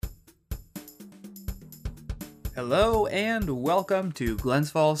Hello and welcome to Glens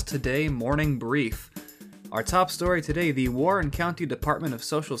Falls Today Morning Brief. Our top story today, the Warren County Department of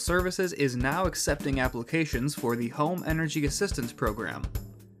Social Services is now accepting applications for the Home Energy Assistance Program.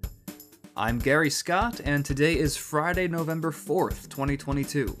 I'm Gary Scott, and today is Friday, November 4th,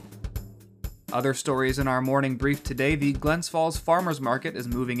 2022. Other stories in our morning brief today, the Glens Falls Farmers Market is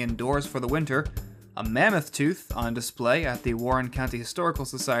moving indoors for the winter, a mammoth tooth on display at the Warren County Historical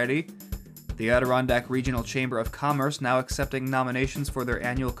Society, the Adirondack Regional Chamber of Commerce now accepting nominations for their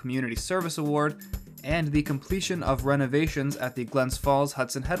annual Community Service Award, and the completion of renovations at the Glens Falls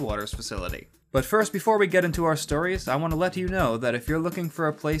Hudson Headwaters facility. But first, before we get into our stories, I want to let you know that if you're looking for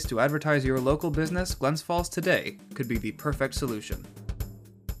a place to advertise your local business, Glens Falls Today could be the perfect solution.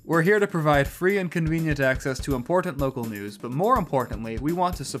 We're here to provide free and convenient access to important local news, but more importantly, we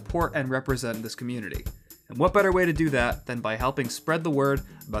want to support and represent this community. And what better way to do that than by helping spread the word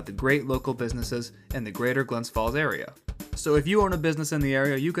about the great local businesses in the greater Glens Falls area. So if you own a business in the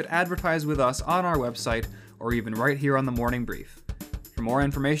area, you could advertise with us on our website or even right here on the Morning Brief. For more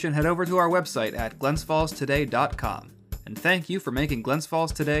information, head over to our website at glensfallstoday.com. And thank you for making Glens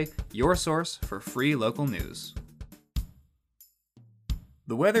Falls Today your source for free local news.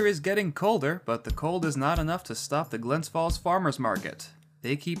 The weather is getting colder, but the cold is not enough to stop the Glens Falls Farmers Market.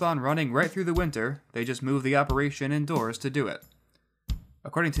 They keep on running right through the winter, they just move the operation indoors to do it.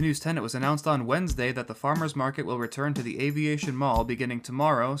 According to News 10, it was announced on Wednesday that the farmers market will return to the Aviation Mall beginning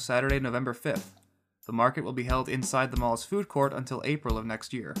tomorrow, Saturday, November 5th. The market will be held inside the mall's food court until April of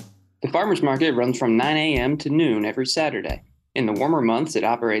next year. The farmers market runs from 9 a.m. to noon every Saturday. In the warmer months, it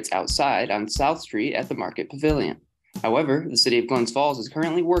operates outside on South Street at the Market Pavilion. However, the city of Glens Falls is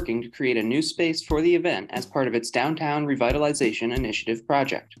currently working to create a new space for the event as part of its Downtown Revitalization Initiative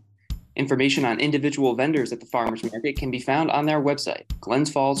project. Information on individual vendors at the farmers market can be found on their website,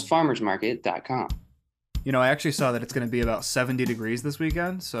 glensfallsfarmersmarket.com. You know, I actually saw that it's going to be about 70 degrees this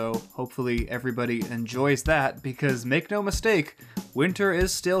weekend, so hopefully everybody enjoys that, because make no mistake, winter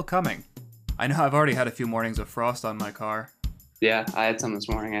is still coming. I know I've already had a few mornings of frost on my car. Yeah, I had some this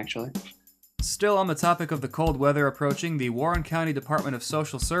morning, actually. Still on the topic of the cold weather approaching, the Warren County Department of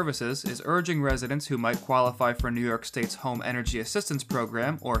Social Services is urging residents who might qualify for New York State's Home Energy Assistance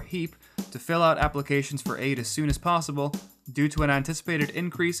Program, or HEAP, to fill out applications for aid as soon as possible due to an anticipated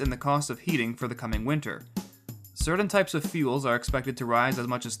increase in the cost of heating for the coming winter. Certain types of fuels are expected to rise as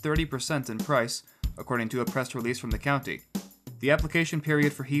much as 30% in price, according to a press release from the county. The application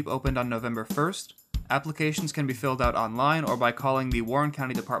period for HEAP opened on November 1st. Applications can be filled out online or by calling the Warren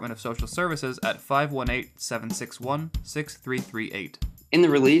County Department of Social Services at 518-761-6338. In the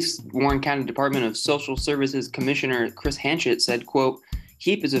release, Warren County Department of Social Services Commissioner Chris Hanchett said, quote,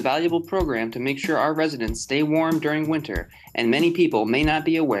 HEAP is a valuable program to make sure our residents stay warm during winter, and many people may not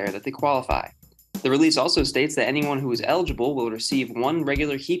be aware that they qualify. The release also states that anyone who is eligible will receive one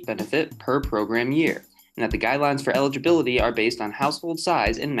regular HEAP benefit per program year, and that the guidelines for eligibility are based on household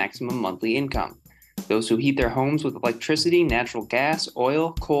size and maximum monthly income. Those who heat their homes with electricity, natural gas,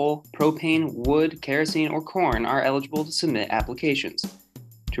 oil, coal, propane, wood, kerosene, or corn are eligible to submit applications.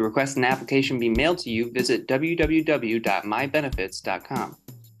 To request an application be mailed to you, visit www.mybenefits.com.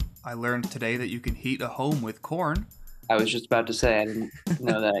 I learned today that you can heat a home with corn. I was just about to say, I didn't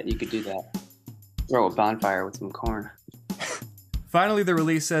know that you could do that. Throw a bonfire with some corn. Finally, the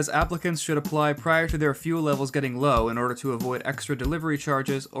release says applicants should apply prior to their fuel levels getting low in order to avoid extra delivery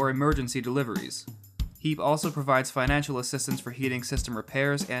charges or emergency deliveries. HEAP also provides financial assistance for heating system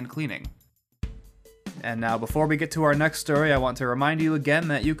repairs and cleaning. And now, before we get to our next story, I want to remind you again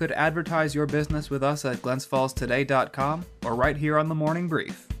that you could advertise your business with us at glensfallstoday.com or right here on the Morning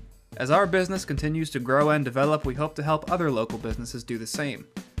Brief. As our business continues to grow and develop, we hope to help other local businesses do the same.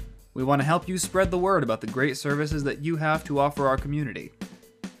 We want to help you spread the word about the great services that you have to offer our community.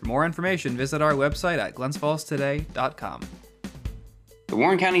 For more information, visit our website at glensfallstoday.com. The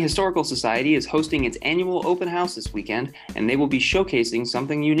Warren County Historical Society is hosting its annual open house this weekend, and they will be showcasing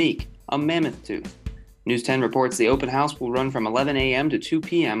something unique, a mammoth tooth. News 10 reports the open house will run from 11 a.m. to 2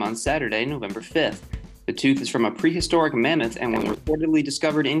 p.m. on Saturday, November 5th. The tooth is from a prehistoric mammoth and was reportedly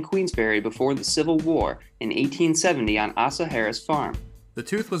discovered in Queensbury before the Civil War in 1870 on Asa Harris Farm. The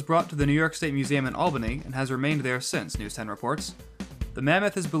tooth was brought to the New York State Museum in Albany and has remained there since, News 10 reports. The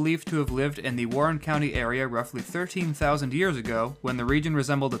mammoth is believed to have lived in the Warren County area roughly 13,000 years ago, when the region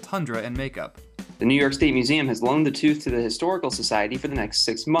resembled a tundra in makeup. The New York State Museum has loaned the tooth to the Historical Society for the next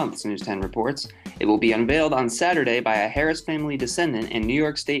 6 months, News 10 reports. It will be unveiled on Saturday by a Harris family descendant and New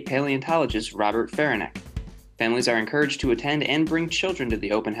York State paleontologist Robert Ferenek. Families are encouraged to attend and bring children to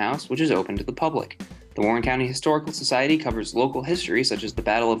the open house, which is open to the public. The Warren County Historical Society covers local history such as the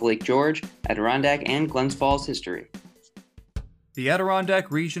Battle of Lake George, Adirondack, and Glens Falls history. The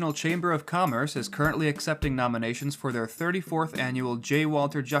Adirondack Regional Chamber of Commerce is currently accepting nominations for their 34th annual J.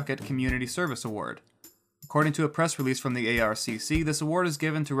 Walter Juckett Community Service Award. According to a press release from the ARCC, this award is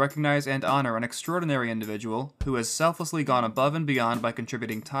given to recognize and honor an extraordinary individual who has selflessly gone above and beyond by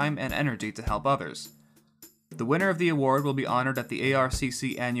contributing time and energy to help others. The winner of the award will be honored at the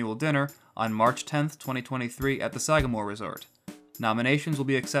ARCC annual dinner on March 10, 2023 at the Sagamore Resort. Nominations will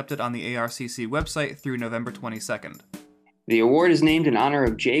be accepted on the ARCC website through November 22nd. The award is named in honor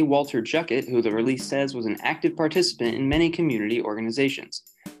of J. Walter Juckett, who the release says was an active participant in many community organizations.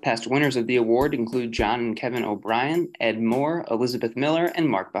 Past winners of the award include John and Kevin O'Brien, Ed Moore, Elizabeth Miller, and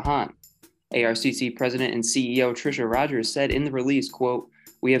Mark Bahan. ARCC President and CEO Tricia Rogers said in the release, quote,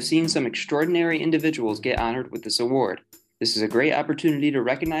 "We have seen some extraordinary individuals get honored with this award. This is a great opportunity to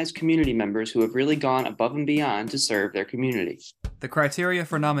recognize community members who have really gone above and beyond to serve their community." The criteria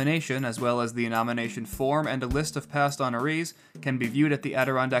for nomination, as well as the nomination form and a list of past honorees, can be viewed at the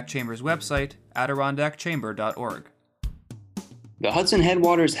Adirondack Chamber's website, adirondackchamber.org. The Hudson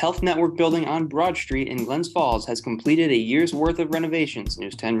Headwaters Health Network building on Broad Street in Glens Falls has completed a year's worth of renovations,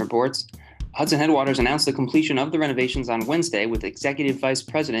 News 10 reports. Hudson Headwaters announced the completion of the renovations on Wednesday with Executive Vice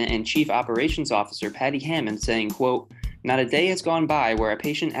President and Chief Operations Officer Patty Hammond saying, quote, "Not a day has gone by where a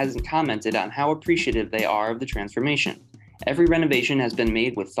patient hasn't commented on how appreciative they are of the transformation. Every renovation has been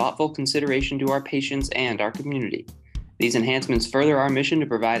made with thoughtful consideration to our patients and our community. These enhancements further our mission to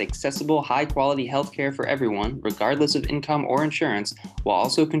provide accessible, high-quality health care for everyone, regardless of income or insurance, while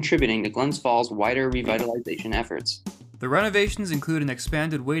also contributing to Glens Falls' wider revitalization efforts." The renovations include an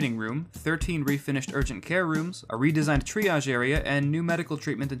expanded waiting room, 13 refinished urgent care rooms, a redesigned triage area, and new medical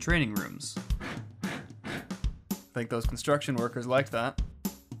treatment and training rooms. I think those construction workers liked that.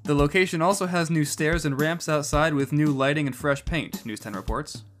 The location also has new stairs and ramps outside with new lighting and fresh paint, News 10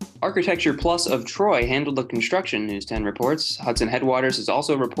 reports. Architecture Plus of Troy handled the construction, News 10 reports. Hudson Headwaters has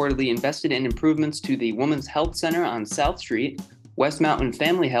also reportedly invested in improvements to the Women's Health Center on South Street, West Mountain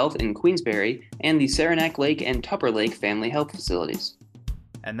Family Health in Queensbury, and the Saranac Lake and Tupper Lake Family Health facilities.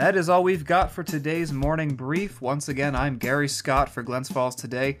 And that is all we've got for today's morning brief. Once again, I'm Gary Scott for Glens Falls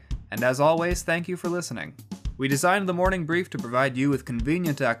Today, and as always, thank you for listening. We designed the morning brief to provide you with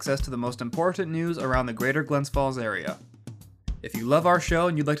convenient access to the most important news around the greater Glens Falls area. If you love our show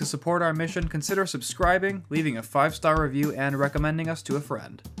and you'd like to support our mission, consider subscribing, leaving a 5-star review, and recommending us to a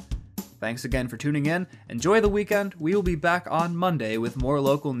friend. Thanks again for tuning in. Enjoy the weekend. We will be back on Monday with more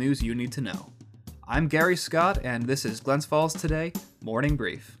local news you need to know. I'm Gary Scott, and this is Glens Falls Today Morning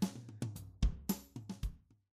Brief.